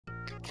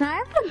Can I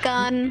have a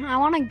gun? I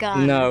want a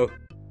gun. No.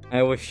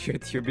 I will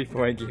shoot you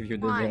before I give you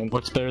the gun.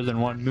 What's better than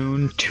 1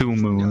 moon? 2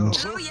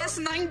 moons. Oh yes,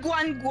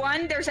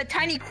 911. There's a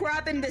tiny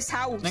crab in this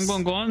house.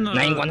 911.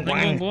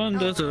 911.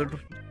 There's a.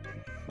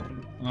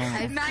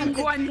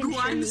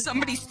 911.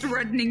 Somebody's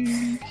threatening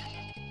me.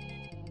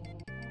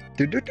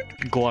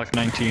 Glock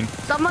 19.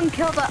 Someone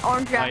killed that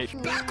orange ass.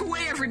 Back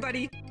away,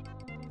 everybody.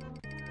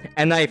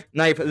 A knife,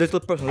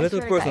 little person,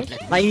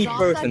 tiny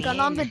person. Gun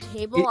on the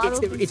table.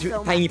 It's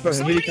a tiny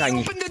person, really tiny.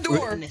 Open the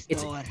door.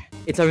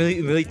 It's a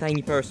really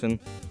tiny person.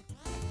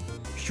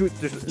 Shoot,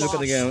 just look at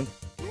the ground.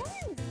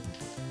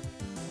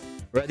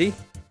 Ready?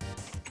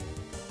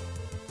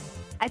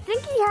 I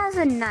think he has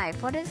a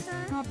knife. What is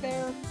that? Not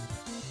there.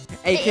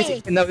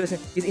 Hey, no, listen,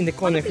 he's in the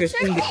corner, Chris,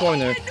 in the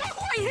corner. Oh, no,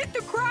 I hit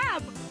the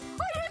crab.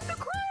 I hit the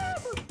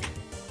crab.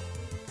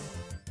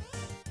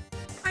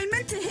 I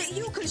meant to hit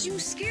you because you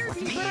scared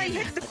me, but I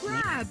hit the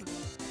crab.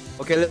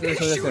 Okay,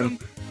 listen.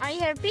 I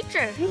have a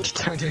picture.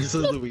 This is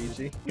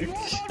Luigi. Move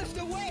out of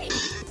the way.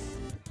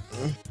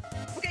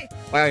 Okay.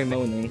 Why are you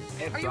moaning?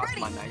 Are you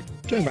ready?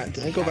 Go back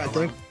to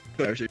him.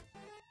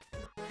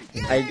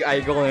 I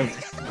got him.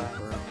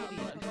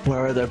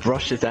 Where are the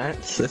brushes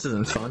at? This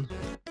isn't fun.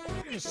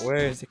 Where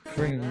is the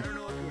cream?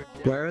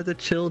 Where are the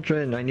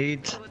children? I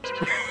need...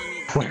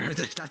 Where are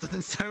the... That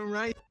doesn't sound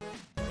right.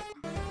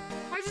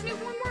 I just need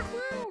one more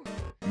clue.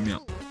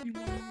 No.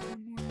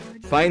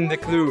 Find the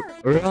clue.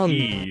 Run.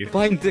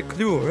 Find the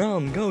clue.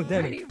 Run. Go,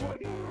 damn it.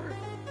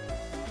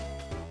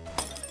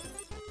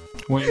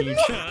 When you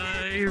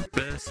try your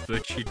best,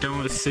 but you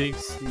don't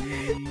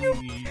succeed.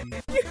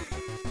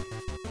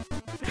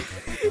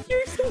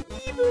 You're so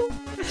evil.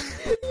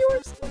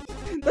 You're so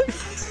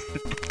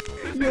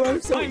You are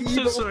so I'm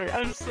evil. so sorry.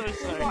 I'm so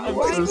sorry. I'm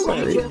so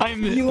sorry.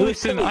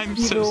 I'm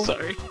so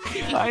sorry.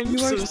 I'm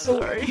so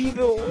sorry.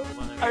 Evil.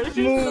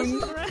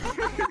 Moon.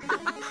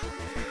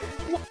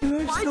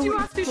 Why'd you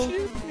have to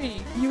shoot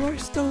me? You are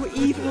so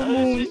evil,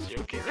 Moon.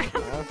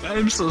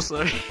 I'm so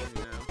sorry.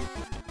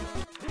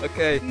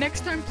 Okay.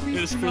 Next time, please.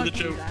 It was do for not the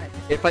do joke. that.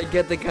 If I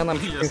get the gun, I'm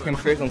shooting him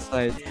first on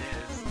sight.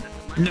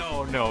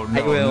 No.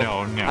 I will.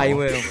 No. I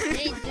will.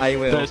 I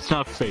will. That's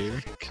not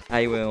fair.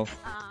 I will.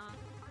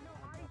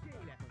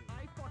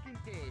 I fucking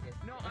did.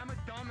 No, I'm a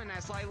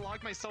dumbass, so I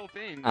locked myself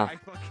in. Ah. I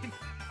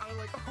was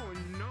like, oh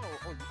no.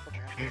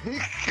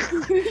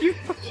 You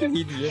fucking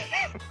idiot.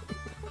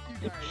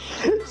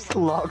 Just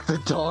lock the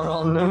door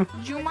on them.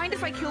 Do you mind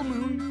if I kill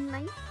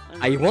Moon?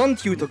 I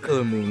want you to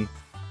kill Moon.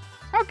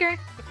 Okay.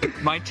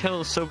 My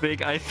tail is so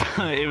big, I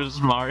thought it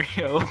was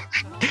Mario.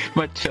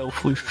 My tail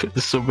flew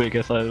so big,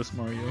 I thought it was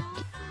Mario.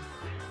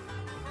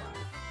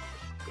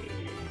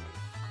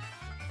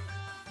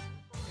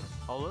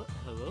 Hello?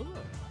 Hello?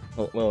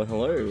 Oh, well,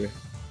 hello.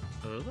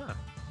 Hello?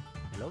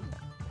 Hello?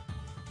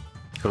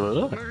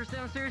 Hello? Murder's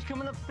downstairs,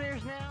 coming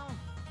upstairs now.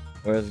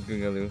 Where's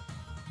Gungalu?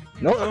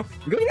 No!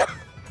 Gungalu!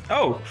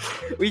 Oh!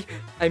 We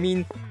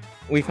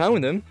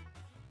found him,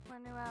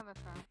 When do I have a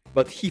phone?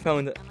 but he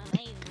found it.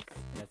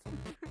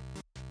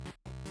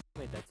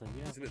 Wait, that's on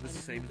you. Isn't it the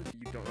same that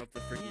you don't have the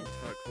freaking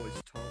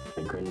turquoise top?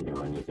 I couldn't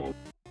do anything.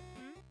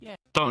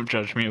 Don't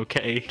judge me,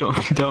 okay?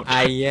 Don't.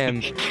 I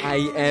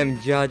am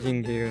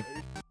judging you.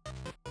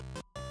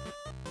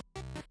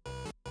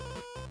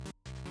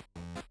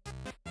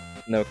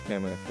 No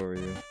camera for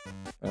you.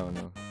 Oh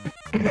no.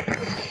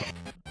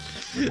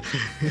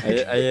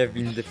 I have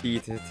been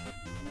defeated.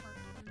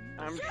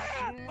 I'm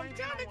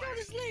trying to go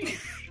to sleep.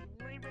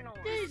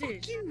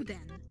 Jesus. You then.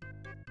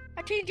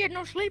 I can't get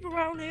no sleep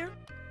around here.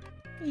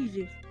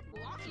 Jesus.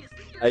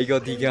 I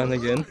got the gun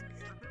again.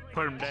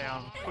 Put him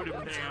down. Put him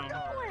down.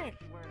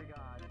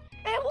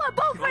 Hey, what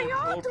both of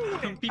y'all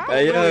doing?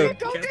 Hey, yo.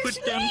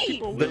 Put down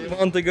people. They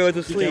want to go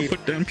to sleep.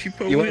 Put down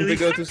people. You want to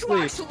go to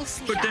sleep?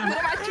 Put down.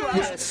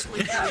 Yes.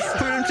 Put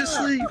him to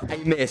sleep. I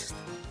missed.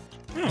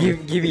 Oh.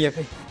 Give me a.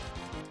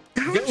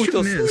 How Go did you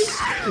to miss?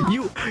 sleep.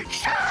 You.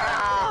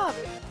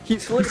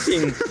 He's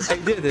sleeping. I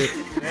did it.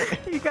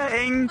 He got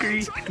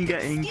angry. He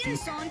got angry.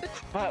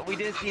 But we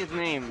did see his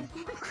name.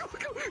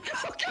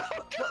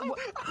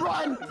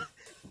 Run!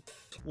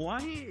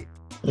 Why?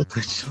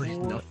 Literally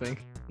nothing.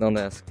 Don't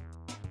ask.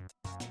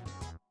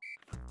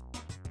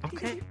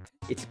 Okay.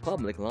 It's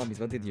public lobbies.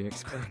 What did you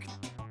expect?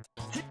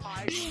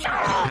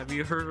 Have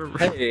you heard of?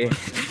 Hey,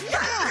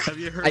 Have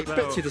you heard I about?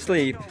 put you to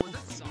sleep.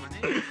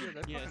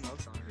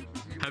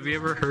 Have you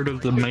ever heard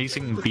of the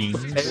amazing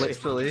beans?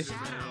 Literally.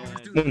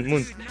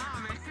 Moon.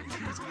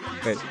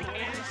 Wait.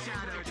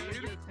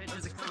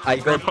 I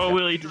got. Grandpa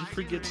Willie, did you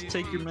forget to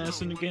take your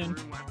medicine again?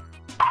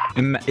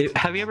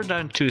 Have you ever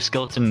done to a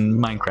skeleton in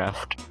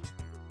Minecraft?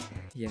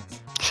 Yes.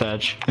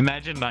 Sag.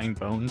 Imagine dying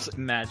bones.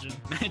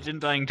 Imagine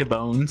dying to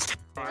bones.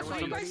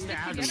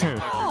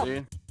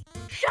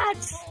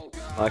 Shots!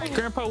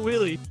 Grandpa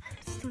Willie.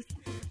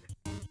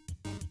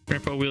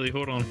 Grandpa Willie,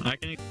 hold on. I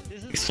can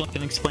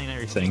explain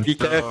everything. Be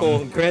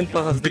careful.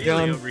 Grandpa has the Billy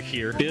gun. over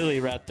here. Billy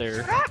right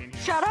there.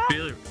 Shut up!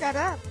 Billy. Shut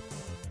up!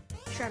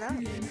 Shut up!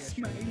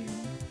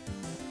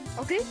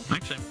 Okay.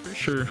 Actually, I'm pretty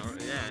sure. Oh,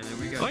 yeah, and then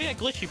we got. Oh yeah,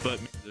 glitchy butt.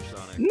 There's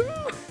Sonic.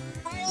 No!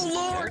 Oh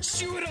Lord,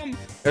 shoot him!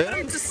 Put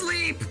him to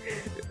sleep!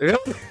 Run!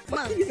 Come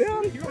on. You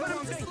put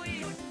him to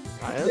sleep!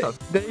 I don't know.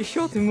 They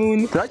shot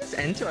Moon! Did I just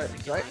enter it?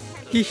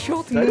 He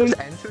shot Did I Moon! just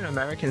enter an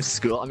American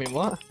school? I mean,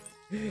 what?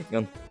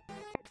 Gun.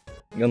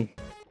 Gun.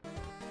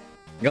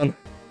 Gun.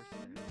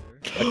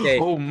 Okay.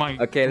 Oh my.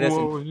 Okay, listen.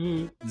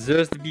 Whoa.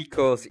 Just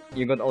because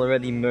you got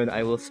already murdered,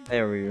 I will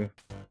spare you.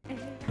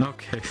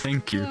 Okay,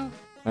 thank you.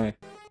 Hi.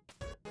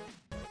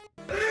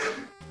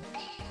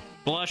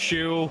 Bless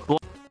you.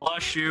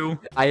 Bless you.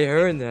 I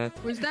heard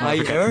that. Was that? I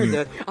heard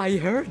that. I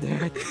heard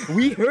that.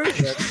 We heard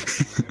that.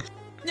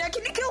 Yeah,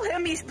 can you kill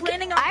him? He's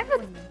planning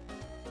on.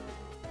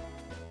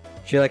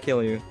 Should I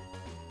kill you?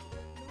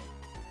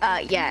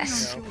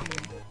 Yes.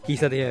 He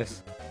said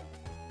yes.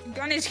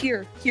 Gun is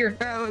here. Here.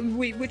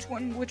 Wait, which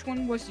one? Which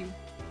one was you?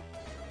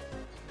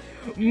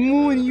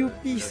 Moon, you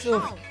piece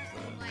of. Oh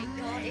my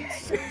god,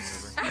 it's so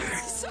I'm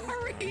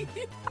sorry.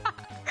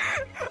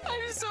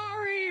 I'm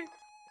sorry.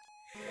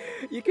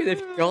 You could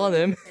have got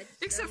him.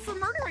 Except for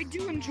murder, I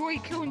do enjoy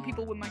killing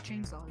people with my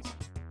chainsaws.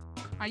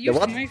 I use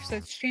what? knives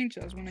as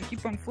chainsaws when I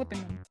keep on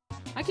flipping them.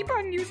 I keep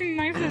on using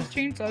knives as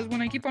chainsaws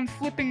when I keep on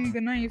flipping the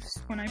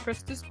knives when I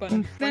press this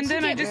button. Then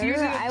I just use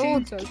it as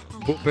chainsaws.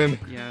 Whoop him.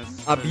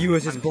 Yes.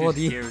 Abuse his I'm too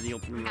body. scared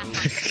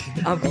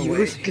of the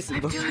Abuse his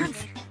body.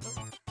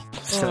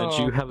 Said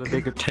you have a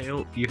bigger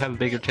tail. You have a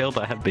bigger tail,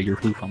 but I have bigger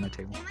hoof on my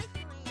tail.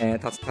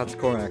 That's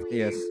correct,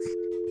 yes.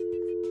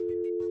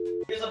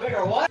 Here's a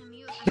bigger what?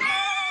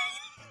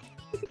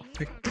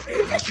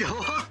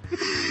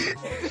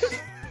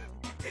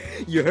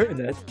 You heard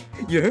that.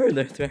 You heard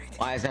that, right?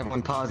 Why is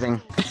everyone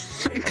pausing?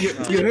 You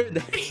heard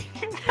that.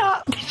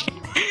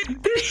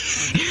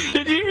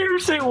 Did you hear him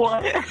say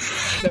what?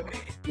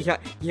 No,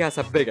 he has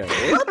a bigger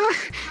what?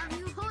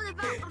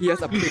 He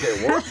has a bigger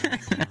what?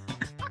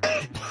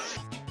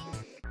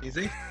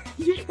 Easy?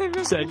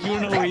 Said you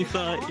know what he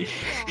thought.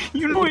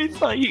 You know what he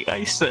thought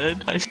I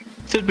said. I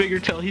said bigger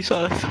tail. He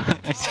saw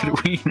I said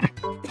wiener.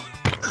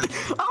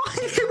 Oh,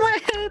 it's in my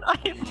head.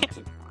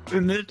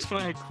 And that's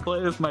why I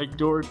play with my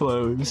door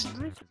closed.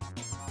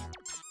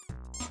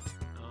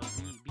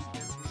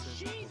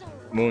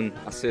 Moon,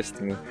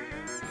 assist me.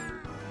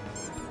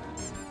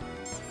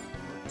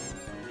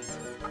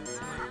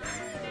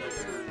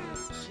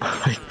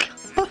 Oh my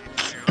god.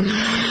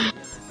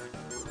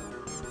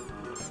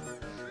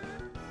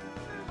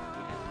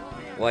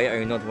 Why are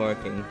you not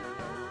working?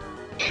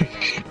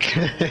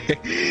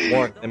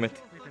 Work, damn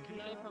it.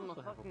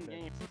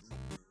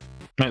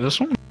 Wait, this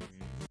one?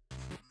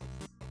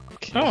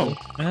 Oh,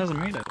 it hasn't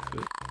made it.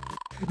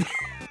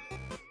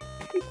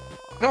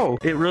 Oh,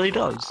 it really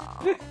does.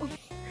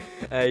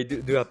 Hey,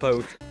 do a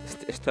pose.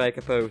 Strike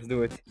a pose,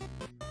 do it.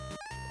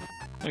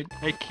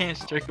 I can't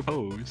strike a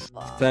pose.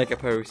 Strike a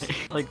pose.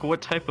 Like,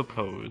 what type of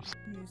pose?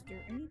 Is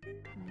there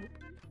anything? Nope.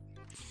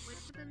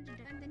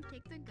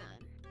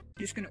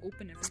 Just gonna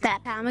open everything. It's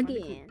that time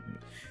again.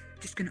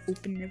 Just gonna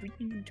open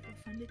everything until I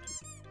find it.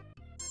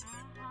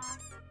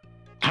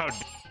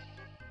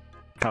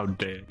 How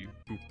dare you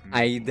boop me.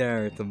 I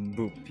dare to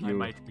boop I you.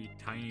 might be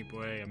tiny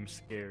boy, I'm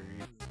scary.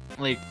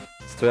 Like,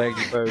 Strike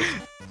the pose.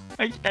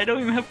 I don't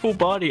even have full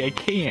body, I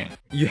can't.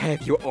 You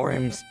have your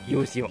arms.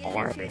 Use your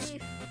arms.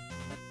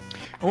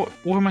 What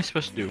am I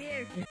supposed to do?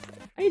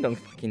 I don't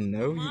fucking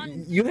know.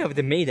 You have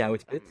the maid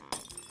outfit.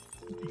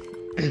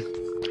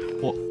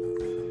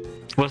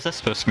 What's that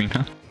supposed to mean,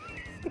 huh?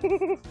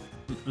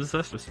 What's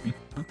that supposed to mean?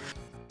 Huh?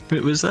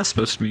 What's that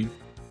supposed to mean?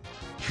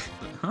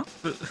 Huh?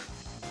 Oh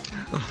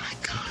my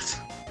god.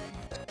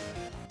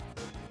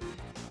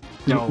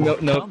 No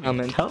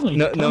comment.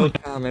 No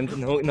comment.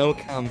 No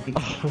comment.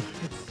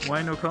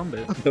 Why no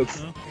comment?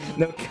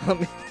 No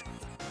comment.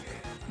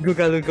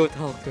 Google, go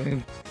talk to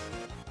him.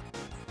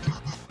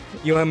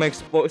 You are my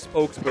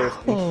spokesperson.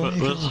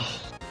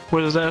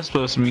 What is that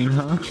supposed to mean,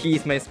 huh?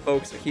 He's my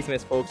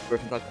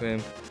spokesperson. Talk to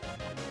him.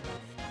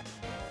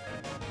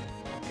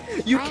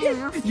 You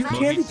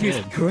can't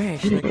just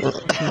crash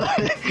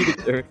like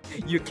Peter.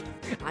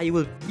 I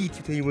will beat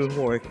you till you will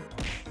work.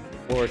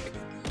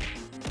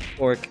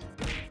 Work.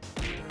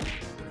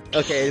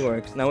 Okay, it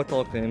works. Now we'll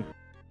talk to him.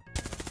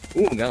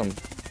 Ooh, gun.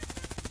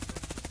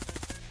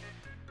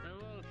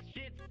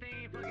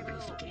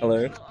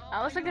 Hello?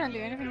 I wasn't gonna do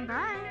anything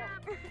bad.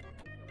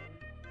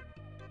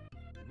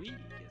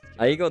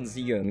 I got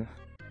Zion.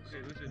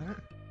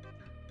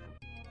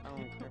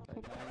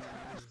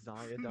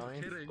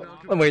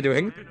 What am I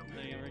doing?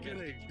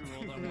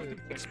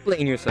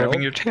 Explain yourself.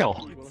 Grabbing your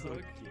tail.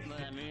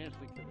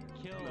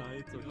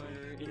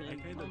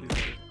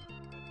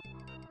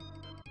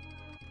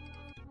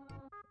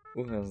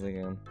 Who has the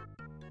gun?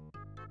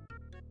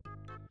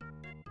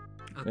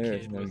 Okay,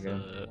 There's no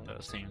gun.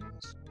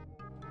 Sans.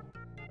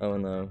 Oh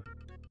no.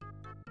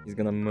 He's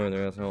gonna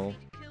murder us all.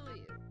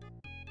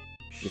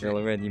 He's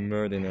already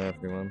murdering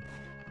everyone.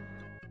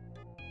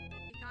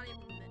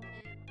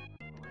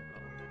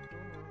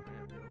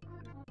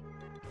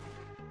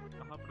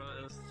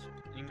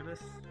 English?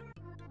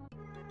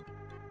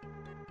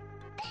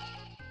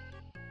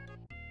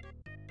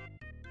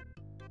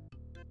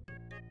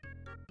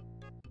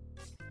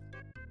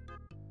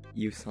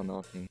 You saw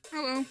nothing.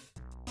 Hello.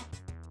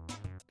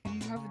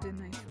 You have the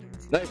knife.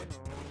 No.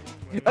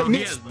 I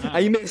missed!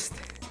 I missed!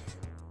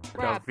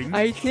 Crap.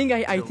 I think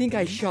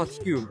I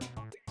shot you.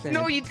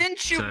 No, you didn't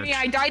shoot me.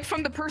 I died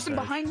from the person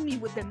behind me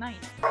with the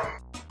knife.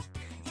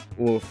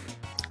 Wolf.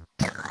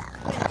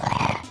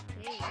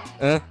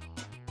 Did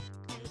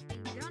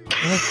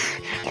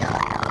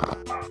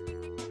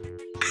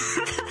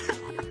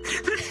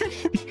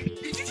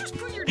you just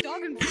put your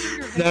dog in front of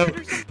your No. head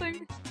or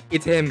something?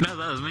 It's him. No,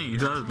 that was me.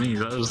 That was me.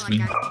 That was me.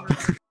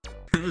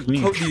 That was me.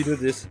 How do you do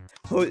this?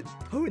 How in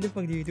the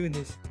fuck do you do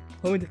this?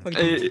 How in the fuck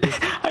do you do this?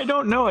 I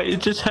don't know. It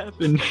just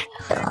happened.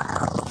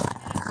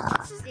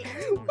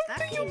 What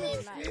do you mean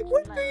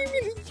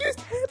it just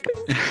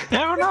happened? I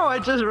don't know. I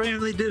just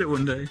randomly did it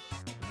one day.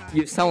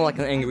 You sound like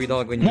an angry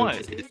dog when you do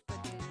What? this.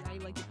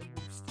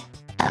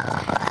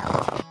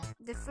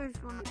 The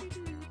first one.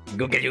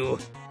 Go get you.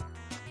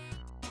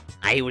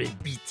 I will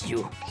beat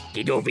you.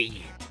 Get over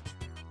here.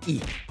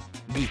 Beat.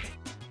 You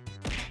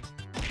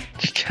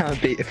can't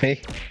beat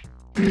me.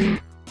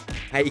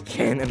 I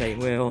can and I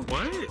will.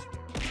 What?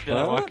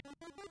 Huh?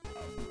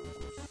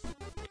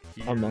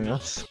 Among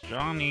Us.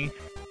 Johnny.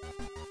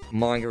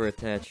 Margaret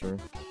Thatcher.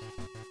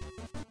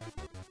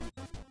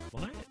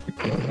 What?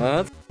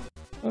 What?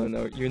 Oh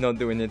no, you're not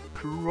doing it.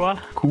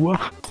 Kua.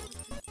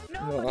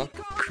 No.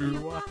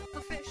 Kua.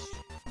 The fish.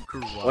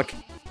 Look.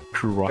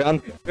 Kua.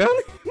 Run.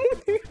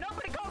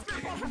 Nobody goes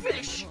there for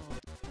fish.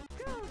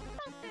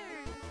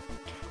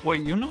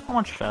 Wait, you know how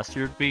much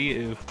faster it'd be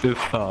if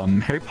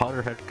Harry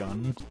Potter had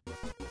guns?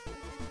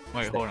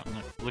 Wait, hold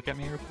on. Look at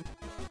me real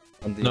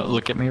quick. No,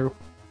 look at me real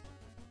quick.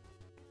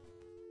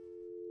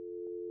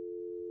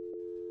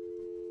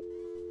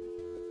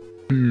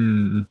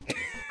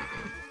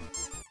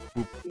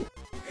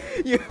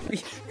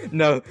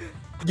 No.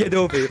 Get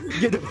over it.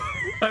 Get over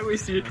I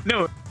wasted it.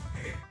 No.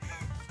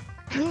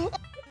 I'm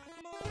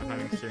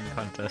having a sharing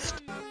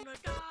contest.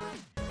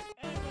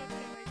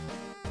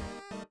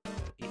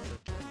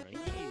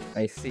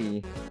 I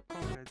see.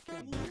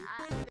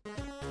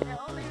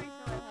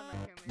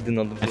 Do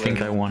not I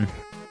think I won.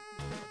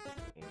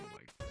 Oh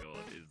my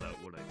god, is that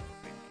what I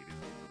think it is?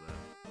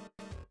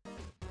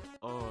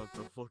 Oh, it's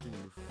a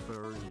fucking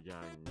furry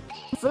gang.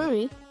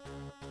 Furry?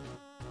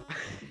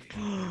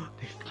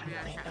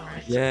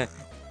 Yeah.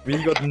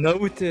 We got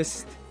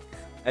noticed.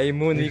 Hey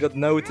Moon, we got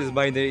noticed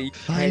by the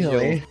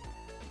Finally.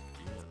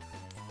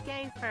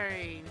 Gay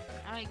furry.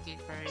 I like gay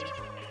furry.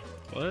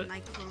 What?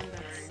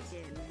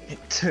 It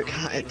took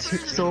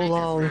so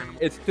long.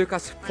 It took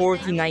us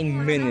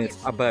 49 minutes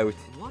about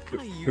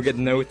to get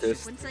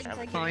noticed.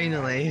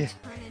 Finally.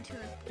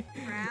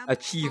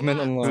 Achievement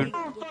unlocked.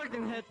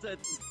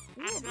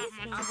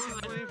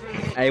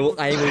 I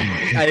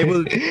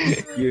will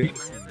beat you.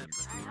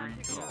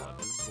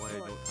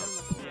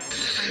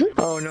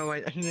 Oh no,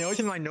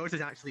 my nose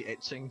is actually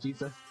itching,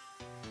 Jesus.